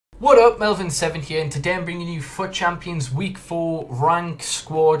What up, Melvin7 here, and today I'm bringing you FUT Champions Week 4 rank,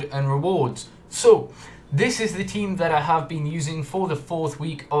 squad and rewards. So, this is the team that I have been using for the 4th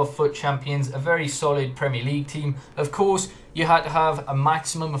week of FUT Champions, a very solid Premier League team. Of course, you had to have a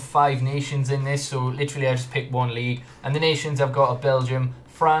maximum of 5 nations in this, so literally I just picked one league. And the nations I've got are Belgium,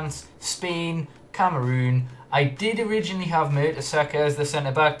 France, Spain, Cameroon. I did originally have Mertesacker as the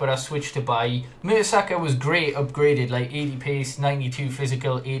centre-back, but I switched to Bailly. Mertesacker was great, upgraded, like 80 pace, 92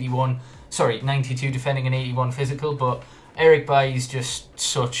 physical, 92 defending and 81 physical, but Eric Bailly is just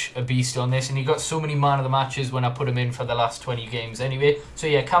such a beast on this, and he got so many man of the matches when I put him in for the last 20 games anyway. So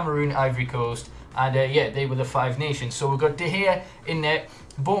yeah, Cameroon, Ivory Coast, and yeah, they were the 5 nations. So we've got De Gea in there,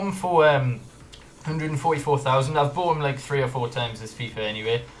 bought him for 144,000. I've bought him like 3 or 4 times this FIFA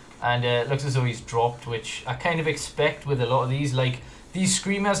anyway. And it looks as though he's dropped, which I kind of expect with a lot of these. Like, these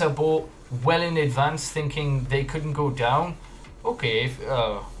Screamers I bought well in advance, thinking they couldn't go down. Okay,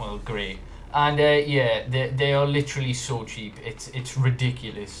 oh, well, great. And yeah, they are literally so cheap. It's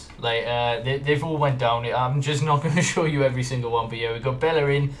ridiculous. Like, they've all went down. I'm just not going to show you every single one. But yeah, we've got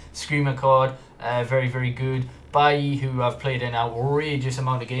Bellerin, Screamer card, very, very good. Bailly, who I've played an outrageous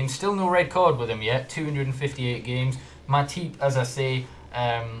amount of games. Still no red card with him yet. 258 games. Matip, as I say,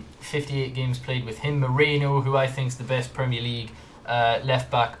 58 games played with him. Moreno, who I think is the best Premier League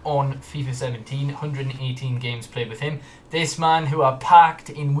left back on FIFA 17, 118 games played with him. This man, who I packed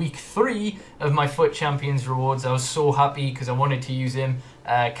in week 3 of my FUT Champions rewards, I was so happy because I wanted to use him.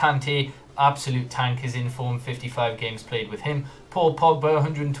 Kante, absolute tank, is in form, 55 games played with him. Paul Pogba,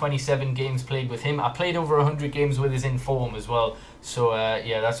 127 games played with him. I played over 100 games with his in form as well. So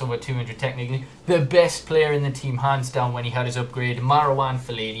yeah, that's over 200 technically. The best player in the team, hands down, when he had his upgrade, Marouane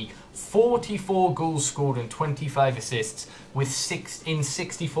Fellaini. 44 goals scored and 25 assists with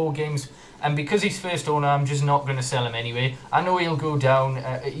 64 games. And because he's first owner, I'm just not going to sell him anyway. I know he'll go down.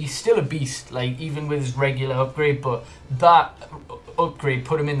 He's still a beast, like even with his regular upgrade. But that upgrade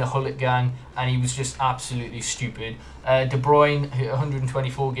put him in the Hullet gang, and he was just absolutely stupid. De Bruyne,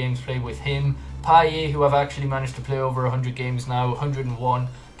 124 games played with him. Payet, who I've actually managed to play over 100 games now, 101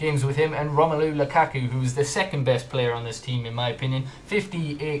 games with him. And Romelu Lukaku, who's the second best player on this team in my opinion,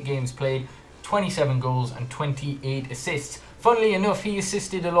 58 games played, 27 goals and 28 assists. Funnily enough, he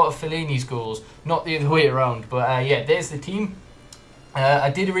assisted a lot of Fellaini's goals, not the other way around. But yeah, there's the team. I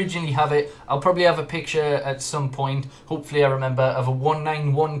did originally have it. I'll probably have a picture at some point, hopefully I remember, of a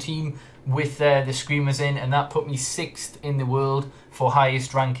 191 team with the Screamers in, and that put me 6th in the world for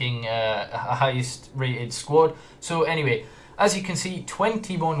highest ranking, highest rated squad. So anyway, as you can see,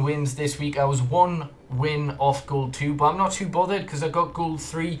 21 wins this week. I was 1 win off gold 2, but I'm not too bothered because I got gold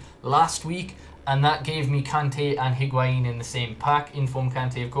 3 last week, and that gave me Kante and Higuain in the same pack. Inform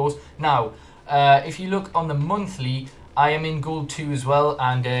Kante, of course. Now, if you look on the monthly, I am in gold 2 as well,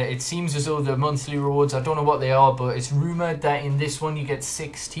 and it seems as though the monthly rewards, I don't know what they are, but it's rumoured that in this one you get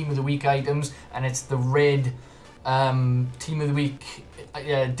 6 Team of the Week items, and it's the red Team of the Week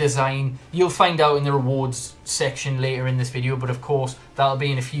design. You'll find out in the rewards section later in this video, but of course that'll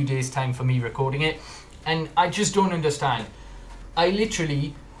be in a few days time for me recording it. And I just don't understand. I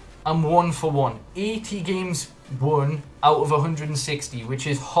literally am 1 for 1. 80 games won out of 160, which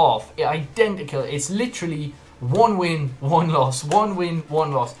is half. Identical. It's literally 1 win, 1 loss, 1 win,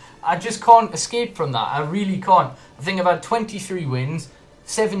 1 loss. I just can't escape from that. I really can't. I think I've had 23 wins,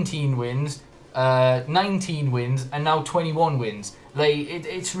 17 wins, 19 wins, and now 21 wins. Like,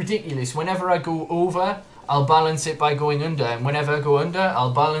 it's ridiculous. Whenever I go over, I'll balance it by going under, and whenever I go under,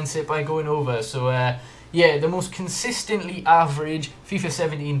 I'll balance it by going over. So yeah, the most consistently average FIFA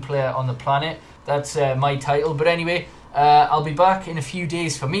 17 player on the planet. That's my title. But anyway, I'll be back in a few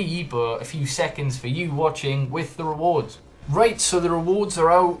days for me, but a few seconds for you watching with the rewards. Right, so the rewards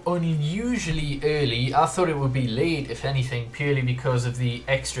are out unusually early. I thought it would be late, if anything, purely because of the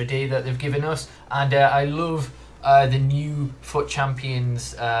extra day that they've given us. And I love the new FUT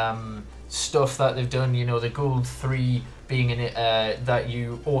Champions stuff that they've done. You know, the gold 3 being in it, that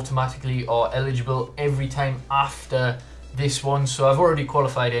you automatically are eligible every time after this one. So I've already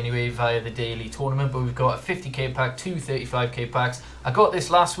qualified anyway via the daily tournament, but we've got a 50k pack, 2 35k packs. I got this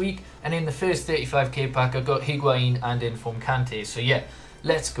last week, and in the first 35k pack I got Higuain and Inform Kante. So yeah,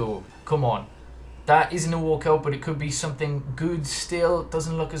 let's go. Come on. That isn't a walkout, but it could be something good still.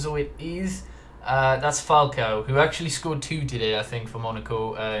 Doesn't look as though it is. That's Falcao, who actually scored 2 today, I think, for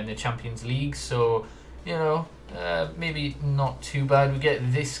Monaco in the Champions League. So, you know, maybe not too bad. We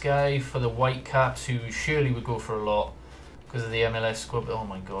get this guy for the Whitecaps, who surely would go for a lot because of the MLS squad. Oh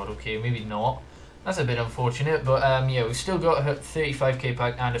my god, okay, maybe not. That's a bit unfortunate, but yeah, we've still got a 35k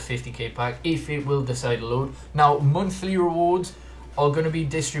pack and a 50k pack if it will decide to load. Now, monthly rewards, are going to be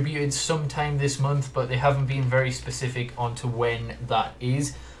distributed sometime this month, but they haven't been very specific onto when that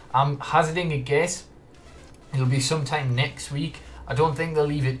is. I'm hazarding a guess. It'll be sometime next week. I don't think they'll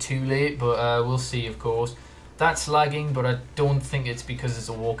leave it too late, but we'll see, of course. That's lagging, but I don't think it's because it's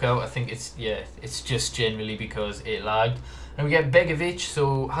a walkout. I think it's, yeah, it's just generally because it lagged. And we get Begovic,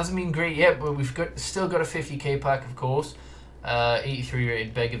 so hasn't been great yet, but we've still got a 50k pack, of course. 83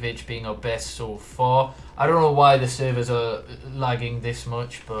 rated Begovic being our best so far. I don't know why the servers are lagging this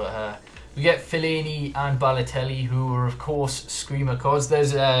much, but we get Fellaini and Balotelli, who are, of course, Screamer cards.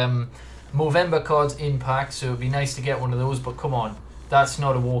 There's Movember cards in packs, so it'd be nice to get one of those, but come on. That's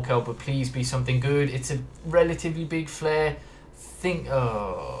not a walkout, but please be something good. It's a relatively big flare.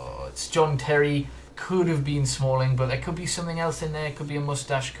 It's John Terry. Could have been Smalling, but there could be something else in there. Could be a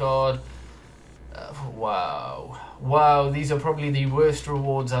mustache card. Wow, these are probably the worst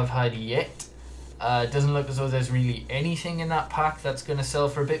rewards I've had yet. Doesn't look as though there's really anything in that pack that's going to sell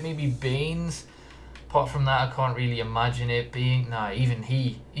for a bit. Maybe Baines. Apart from that, I can't really imagine it being... Nah, even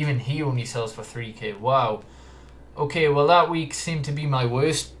he only sells for 3k. Wow. Okay, well that week seemed to be my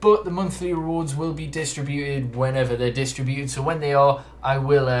worst, but the monthly rewards will be distributed whenever they're distributed, so when they are, I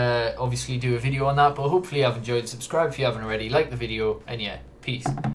will obviously do a video on that, but hopefully you have enjoyed. Subscribe if you haven't already, like the video, and yeah, peace.